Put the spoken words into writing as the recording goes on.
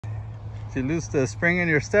Did you lose the spring in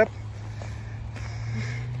your step?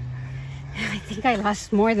 I think I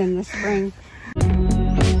lost more than the spring.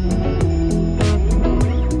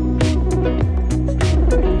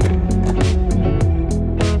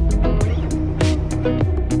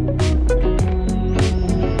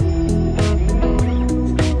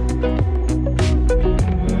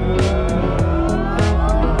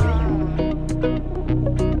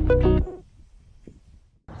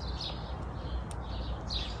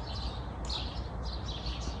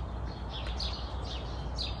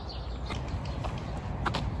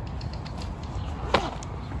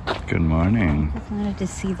 Good morning. I wanted to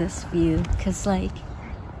see this view because, like,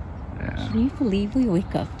 Yeah. can you believe we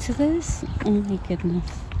wake up to this? Oh my goodness.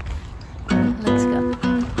 Let's go.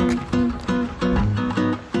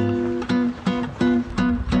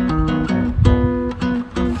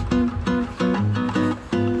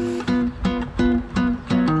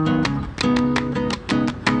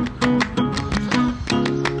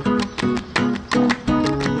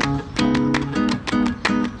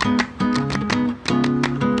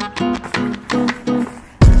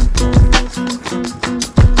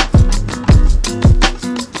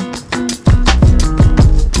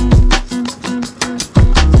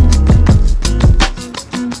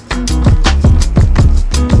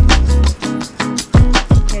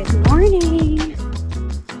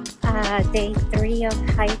 Day 3 of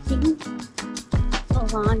hiking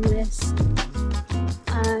along this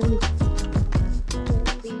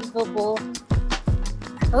unbelievable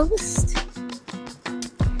coast.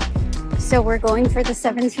 So we're going for the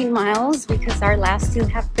 17 miles because our last 2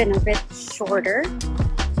 have been a bit shorter.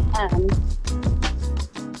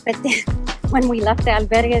 But then when we left the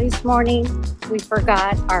albergue this morning, we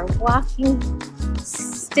forgot our walking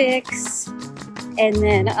sticks, and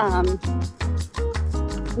then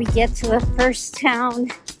we get to the first town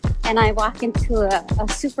and I walk into a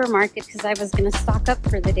supermarket because I was going to stock up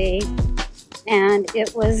for the day, and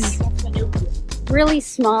it was really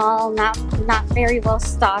small, not very well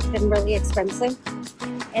stocked, and really expensive.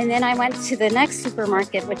 And then I went to the next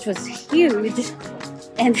supermarket, which was huge,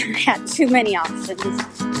 and had too many options.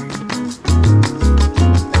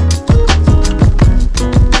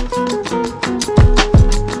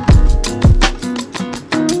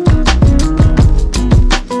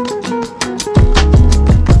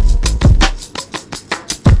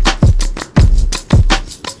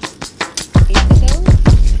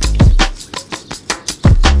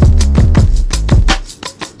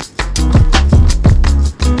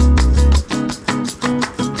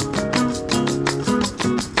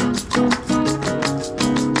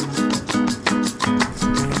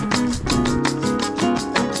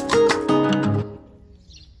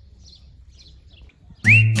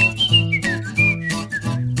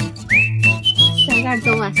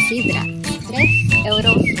 La sidra, 3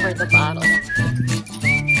 euros for the bottle.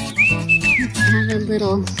 Let's have a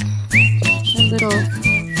little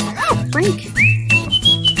break.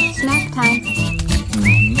 Snack time.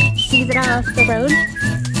 Sidra off the road.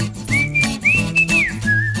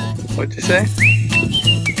 What'd you say?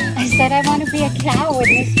 I said I want to be a cow in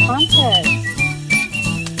this contest.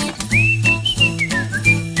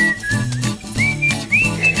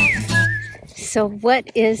 So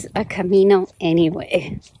what is a Camino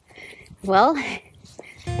anyway? Well,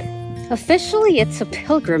 officially it's a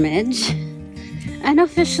pilgrimage.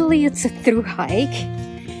 Unofficially it's a through hike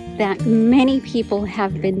that many people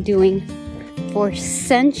have been doing for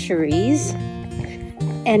centuries.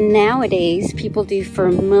 And nowadays people do for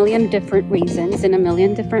a million different reasons, in a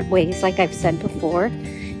million different ways. Like I've said before,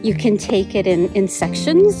 you can take it in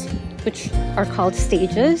sections, which are called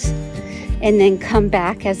stages, and then come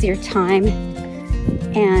back as your time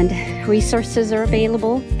and resources are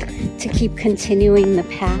available to keep continuing the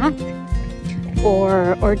path,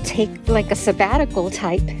 or take like a sabbatical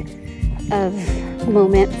type of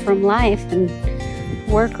moment from life and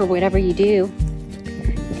work or whatever you do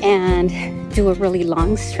and do a really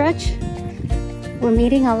long stretch. We're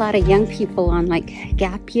meeting a lot of young people on like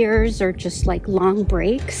gap years or just like long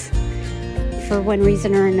breaks for one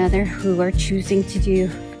reason or another, who are choosing to do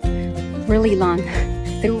really long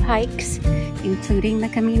through hikes, including the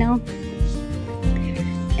Camino.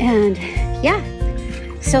 And yeah,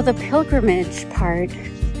 so the pilgrimage part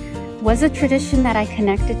was a tradition that I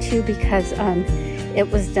connected to because it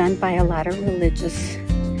was done by a lot of religious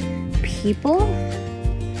people.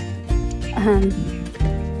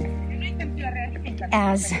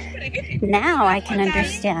 As now I can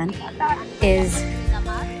understand is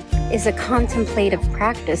a contemplative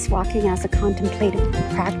practice, walking as a contemplative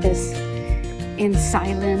practice in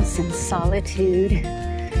silence and solitude,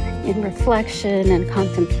 in reflection and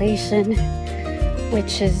contemplation,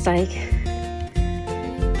 which is like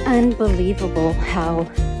unbelievable how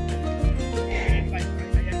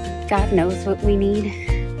God knows what we need.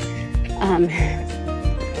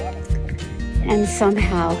 And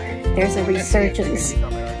somehow there's a resurgence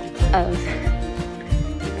of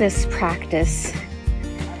this practice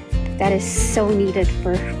that is so needed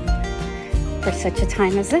for such a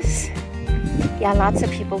time as this. Yeah, lots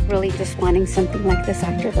of people really just wanting something like this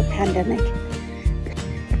after the pandemic.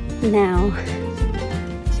 Now,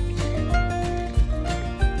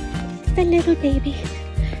 the little baby.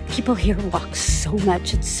 People here walk so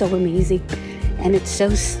much, it's so amazing. And it's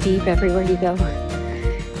so steep everywhere you go.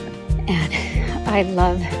 And I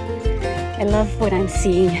love what I'm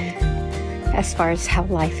seeing as far as how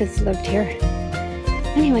life is lived here.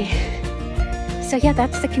 Anyway, so yeah,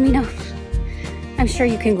 that's the Camino. I'm sure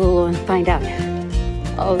you can Google and find out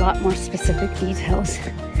a lot more specific details,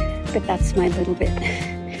 but that's my little bit.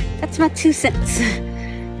 That's my 2 cents. Did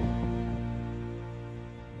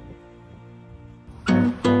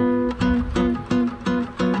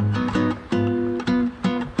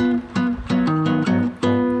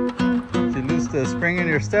you lose the spring in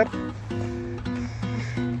your step?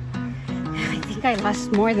 I think I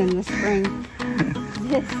lost more than the spring.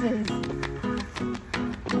 This is...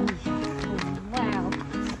 wow.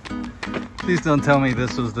 Please don't tell me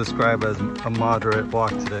this was described as a moderate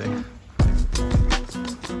walk today.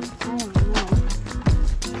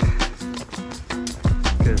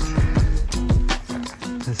 Because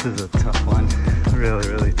this is a tough one. Really,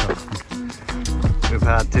 really tough one. We've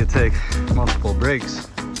had to take multiple breaks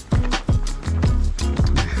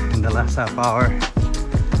in the last half hour.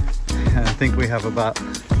 And I think we have about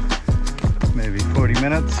maybe 40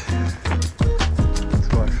 minutes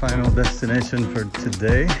to our final destination for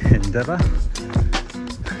today in Deba.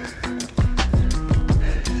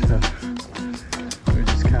 So we're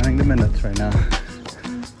just counting the minutes right now.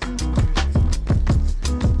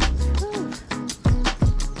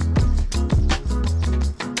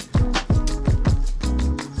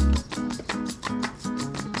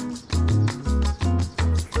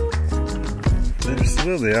 There's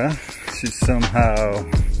Lilia. She somehow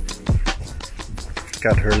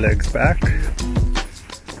got her legs back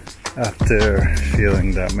after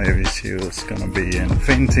feeling that maybe she was gonna be in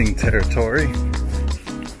fainting territory.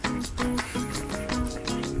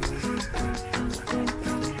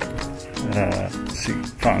 She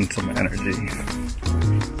found some energy.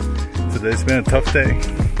 Today's been a tough day.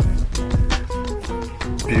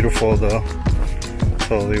 Beautiful though,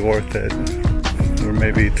 totally worth it. We're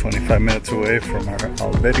maybe 25 minutes away from our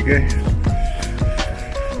albergue,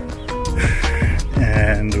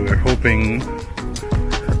 and we're hoping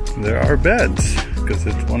there are beds, because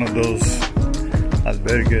it's one of those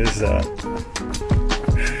albergues that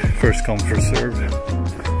first come, first serve,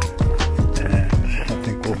 and I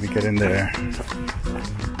think we'll be getting there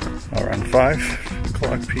around 5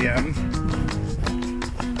 o'clock p.m.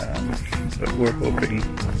 But we're hoping,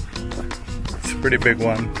 it's a pretty big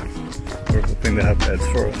one. We're hoping to have beds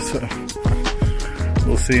for us, so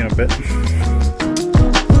we'll see in a bit.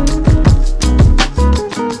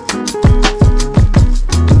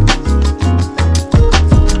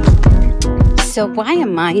 So why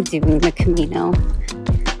am I doing the Camino?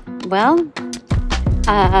 Well,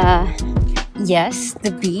 yes,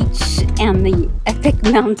 the beach and the epic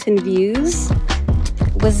mountain views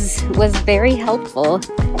was very helpful.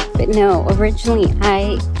 But no, originally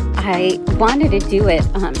I wanted to do it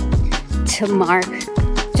to mark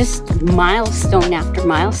just milestone after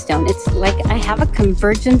milestone. It's like I have a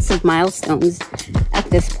convergence of milestones at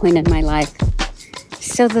this point in my life.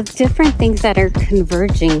 So the different things that are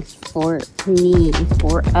converging for me,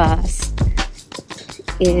 for us,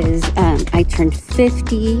 is I turned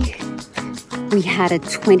 50. We had a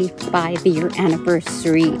 25-year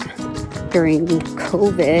anniversary during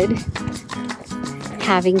COVID.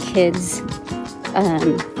 Having kids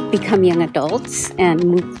become young adults and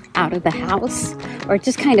move out of the house, or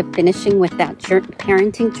just kind of finishing with that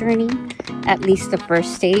parenting journey, at least the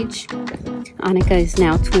first stage. Annika is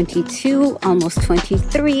now 22, almost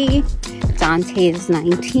 23. Dante is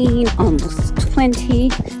 19, almost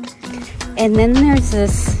 20. And then there's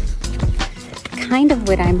this kind of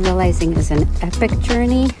what I'm realizing is an epic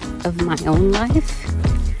journey of my own life.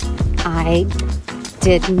 I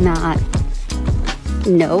did not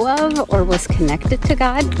know of or was connected to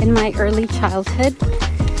God in my early childhood.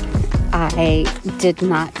 I did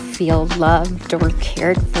not feel loved or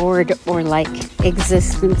cared for, or like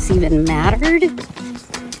existence even mattered.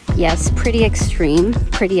 Yes, pretty extreme,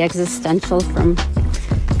 pretty existential from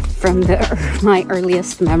my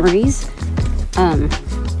earliest memories.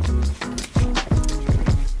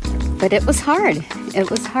 But it was hard. It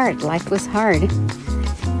was hard. Life was hard.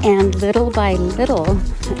 And little by little,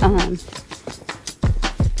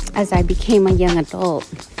 as I became a young adult,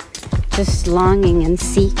 just longing and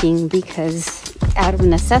seeking, because out of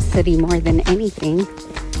necessity more than anything,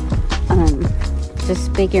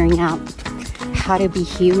 just figuring out how to be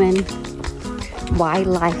human, why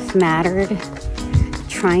life mattered,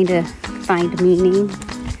 trying to find meaning,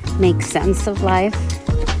 make sense of life,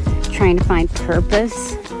 trying to find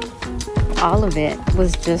purpose. All of it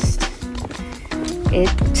was just, it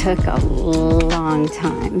took a long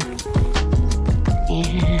time.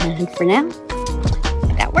 And for now,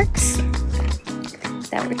 that works.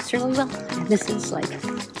 That works really well. And this is like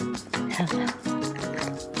heaven.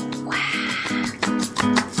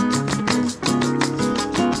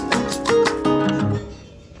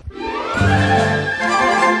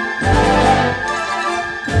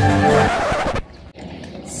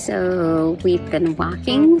 So we've been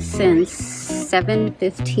walking since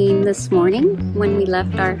 7:15 this morning when we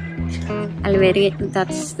left our albergue.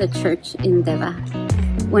 That's the church in Deba.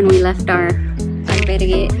 When we left our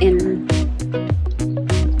albergue in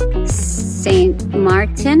San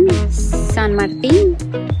Martin,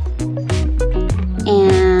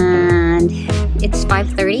 and it's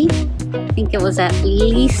 5:30. I think it was at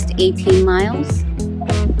least 18 miles,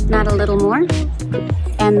 not a little more.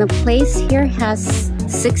 And the place here has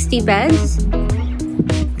 60 beds.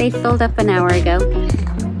 They filled up an hour ago.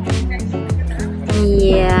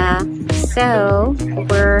 Yeah, so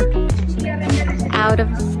we're out of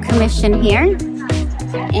commission here,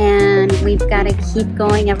 and we've got to keep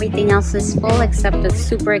going. Everything else is full except a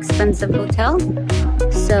super expensive hotel.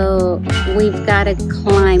 So we've got to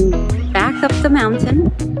climb back up the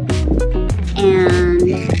mountain, and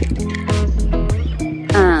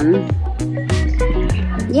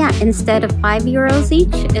yeah, instead of €5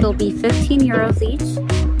 each, it'll be 15 euros each.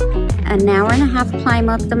 An hour and a half climb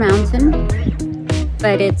up the mountain,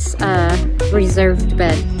 but it's a reserved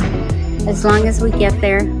bed. As long as we get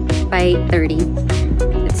there by 8:30.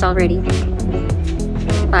 It's already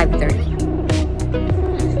 5:30.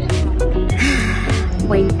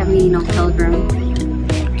 Buen camino, pilgrim.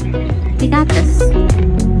 We got this.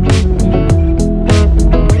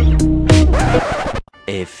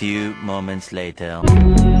 A few moments later.